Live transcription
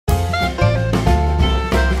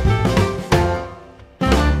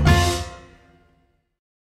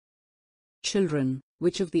children,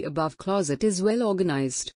 which of the above closet is well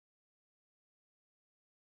organized?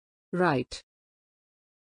 Right.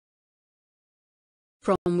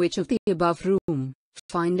 From which of the above room,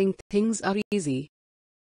 finding things are easy?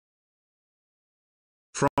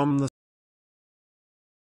 From the.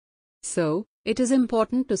 So, it is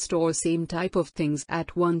important to store same type of things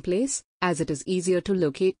at one place, as it is easier to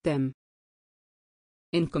locate them.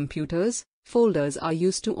 In computers, folders are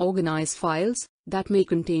used to organize files that may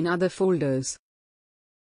contain other folders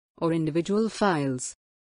or individual files.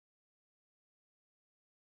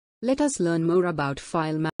 Let us learn more about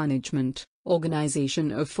file management,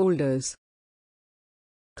 organization of folders.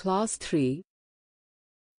 Class 3.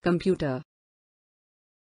 Computer.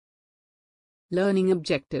 Learning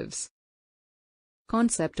objectives.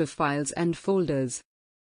 Concept of files and folders.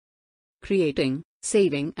 Creating,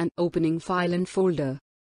 saving and opening file and folder.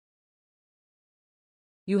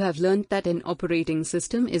 You have learned that an operating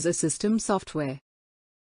system is a system software.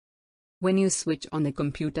 When you switch on the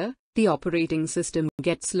computer, the operating system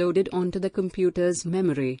gets loaded onto the computer's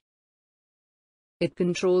memory. It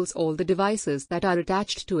controls all the devices that are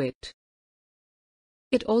attached to it.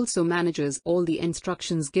 It also manages all the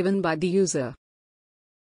instructions given by the user.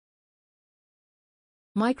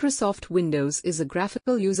 Microsoft Windows is a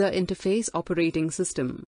graphical user interface operating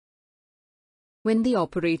system. When the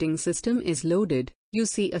operating system is loaded, you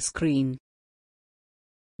see a screen.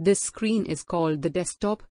 This screen is called the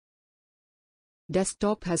desktop.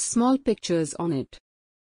 Desktop has small pictures on it.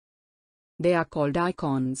 They are called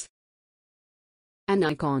icons. An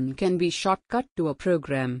icon can be shortcut to a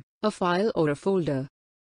program, a file or a folder.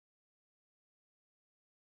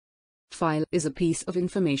 File is a piece of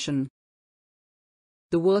information.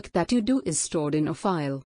 The work that you do is stored in a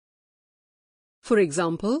file. For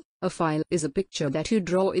example, a file is a picture that you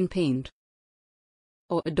draw in Paint,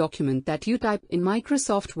 or a document that you type in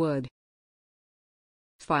Microsoft Word.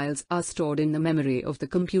 Files are stored in the memory of the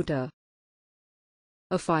computer.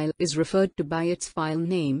 A file is referred to by its file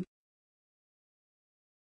name.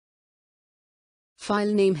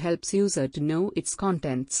 File name helps user to know its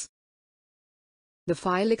contents. The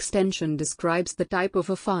file extension describes the type of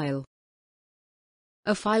a file.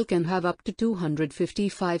 A file can have up to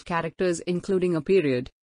 255 characters including a period.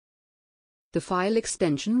 The file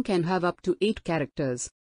extension can have up to 8 characters.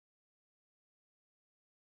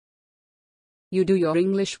 You do your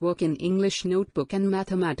English work in English notebook and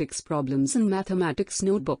mathematics problems in mathematics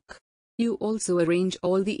notebook. You also arrange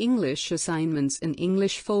all the English assignments in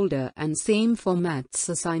English folder and same for maths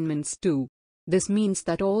assignments too. This means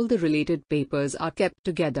that all the related papers are kept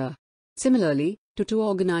together. Similarly, to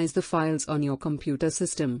organize the files on your computer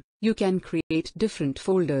system, you can create different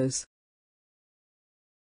folders.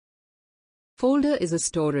 Folder is a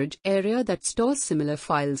storage area that stores similar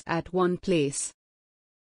files at one place.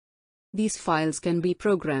 These files can be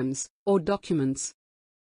programs or documents.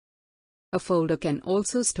 A folder can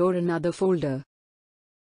also store another folder.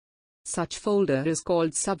 Such folder is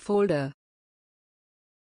called subfolder.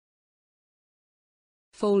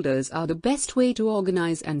 Folders are the best way to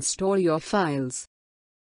organize and store your files.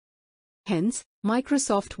 Hence,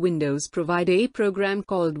 Microsoft Windows provide a program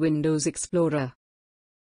called Windows Explorer.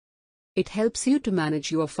 It helps you to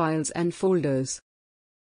manage your files and folders.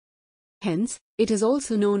 Hence, it is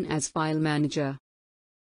also known as File Manager.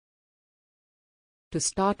 To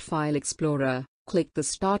start File Explorer, click the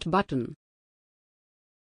Start button.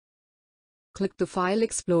 Click the File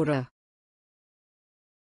Explorer.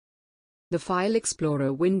 The File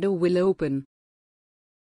Explorer window will open.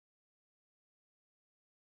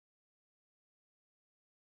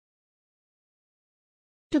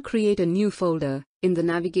 To create a new folder, in the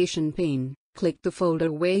navigation pane, click the folder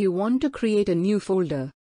where you want to create a new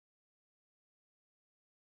folder.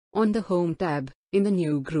 On the Home tab, in the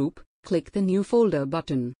New group, click the New Folder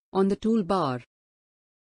button on the toolbar.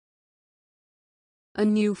 A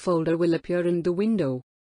new folder will appear in the window.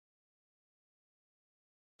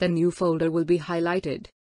 The new folder will be highlighted.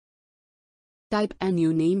 Type a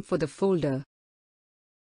new name for the folder.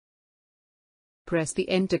 Press the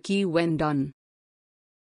Enter key when done.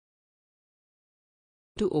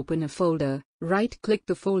 To open a folder, right-click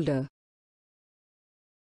the folder.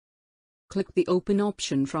 Click the Open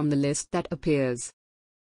option from the list that appears.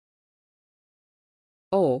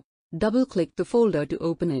 Or, double-click the folder to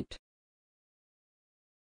open it.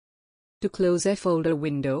 To close a folder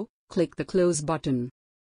window, click the Close button.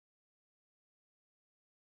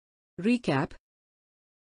 Recap.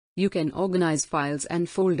 You can organize files and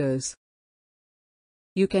folders.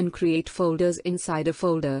 You can create folders inside a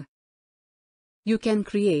folder. You can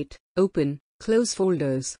create, open, close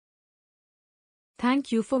folders.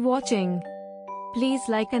 Thank you for watching. Please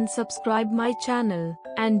like and subscribe my channel,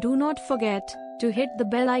 and do not forget to hit the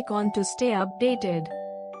bell icon to stay updated.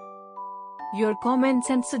 Your comments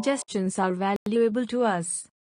and suggestions are valuable to us.